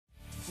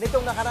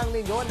Nitong nakarang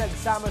linggo,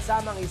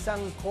 nagsama-samang isang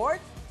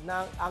court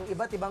ng ang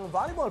iba't ibang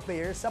volleyball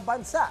players sa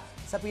bansa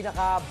sa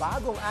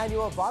pinakabagong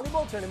annual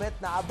volleyball tournament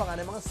na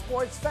abangan ng mga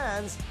sports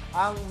fans,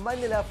 ang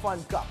Manila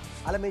Fun Cup.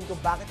 Alamin kung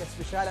bakit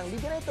espesyal ang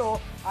liga na ito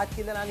at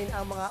kilalanin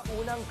ang mga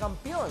unang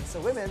kampiyon sa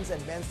women's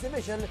and men's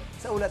division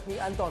sa ulat ni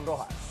Anton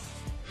Rojas.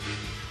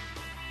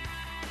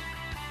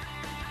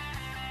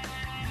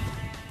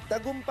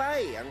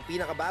 Tagumpay ang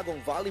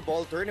pinakabagong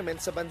volleyball tournament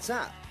sa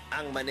bansa,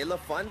 ang Manila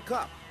Fun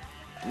Cup.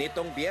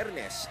 Nitong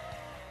Biyernes,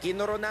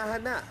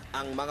 kinoronahan na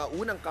ang mga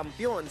unang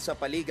kampiyon sa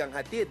paligang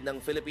hatid ng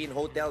Philippine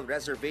Hotel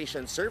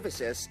Reservation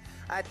Services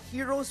at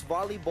Heroes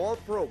Volleyball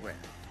Program.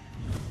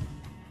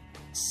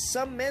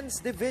 Sa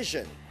men's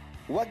division,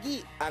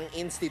 wagi ang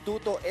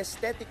Instituto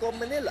Estetico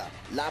Manila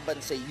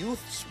laban sa Youth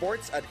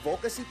Sports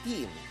Advocacy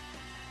Team.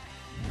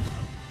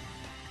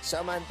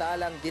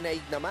 Samantalang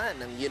dinaig naman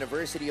ng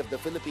University of the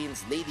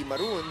Philippines Lady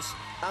Maroons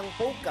ang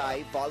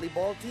Pokai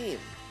Volleyball Team,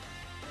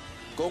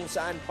 kung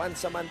saan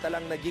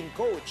pansamantalang naging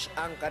coach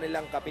ang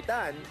kanilang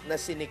kapitan na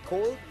si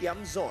Nicole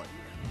Tiamzon.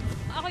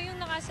 Ako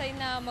yung nakasign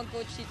na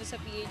mag-coach dito sa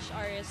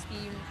PHRS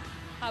team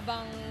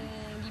habang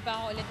hindi pa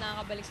ako ulit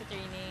nakakabalik sa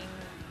training.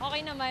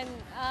 Okay naman,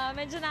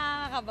 medyo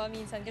nakakakaba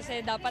minsan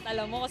kasi dapat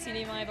alam mo kung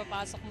sino yung mga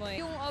ipapasok mo.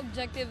 Yung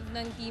objective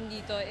ng team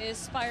dito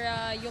is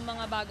para yung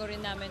mga bago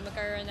rin namin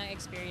magkaroon ng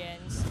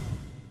experience.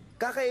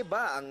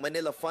 Kakaiba ang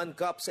Manila Fun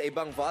Cup sa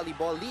ibang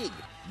volleyball league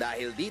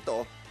dahil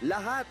dito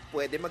lahat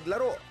pwede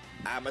maglaro.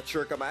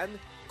 Amateur ka man,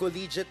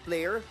 collegiate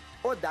player,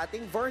 o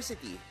dating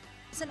varsity.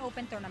 It's an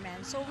open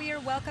tournament, so we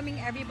are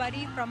welcoming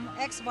everybody from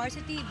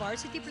ex-varsity,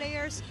 varsity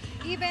players,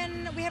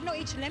 even we have no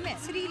age limit.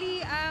 It's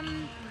really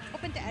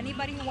open to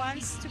anybody who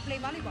wants to play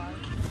volleyball.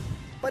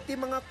 Pati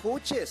mga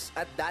coaches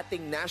at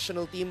dating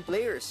national team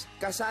players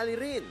kasali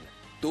rin.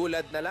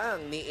 Tulad na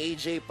lang ni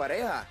AJ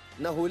Pareha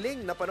na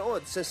huling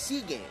napanood sa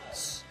SEA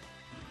Games.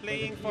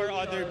 Playing for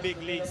other big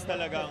leagues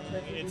talagang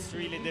it's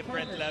really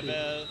different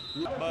level.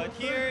 But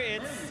here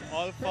it's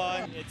all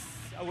fun. It's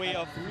a way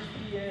of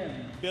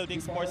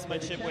building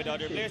sportsmanship with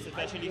other players,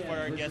 especially for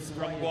our guests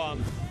from Guam.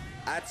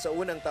 At sa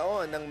unang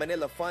taon ng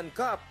Manila Fun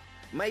Cup,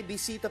 may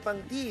bisita pang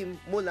team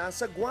mula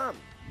sa Guam.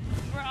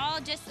 We're all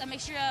just a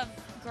mixture of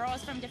girls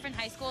from different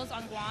high schools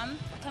on Guam.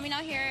 Coming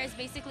out here is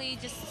basically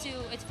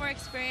it's for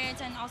experience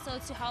and also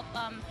to help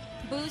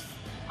boost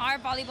our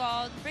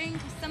volleyball, bring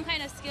some kind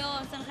of skill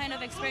and some kind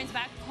of experience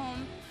back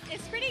home.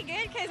 It's pretty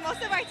good because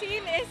most of our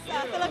team is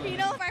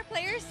Filipino. Our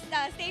players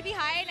stay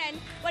behind, and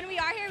when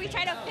we are here, we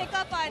try to pick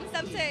up on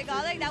some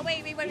Tagalog. That way,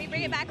 when we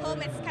bring it back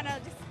home, it's kind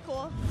of just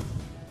cool.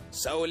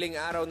 Sa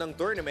uling araw ng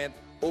tournament,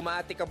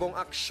 umatikabong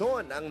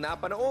aksyon ang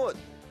napanood.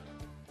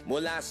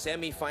 Mula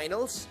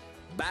semifinals,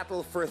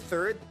 battle for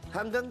third,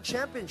 hanggang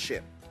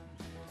championship.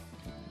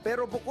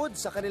 Pero bukod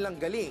sa kanilang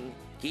galing,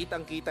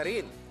 kitang-kita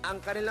rin ang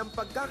kanilang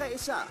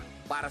pagkakaisa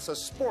para sa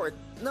sport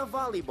na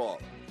volleyball.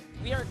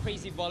 We are a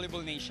crazy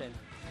volleyball nation.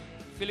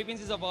 Philippines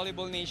is a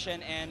volleyball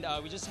nation, and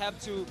we just have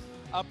to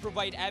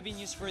provide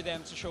avenues for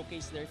them to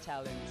showcase their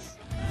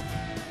talents.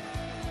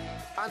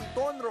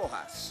 Anton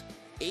Rojas,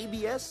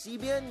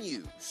 ABS-CBN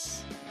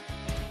News.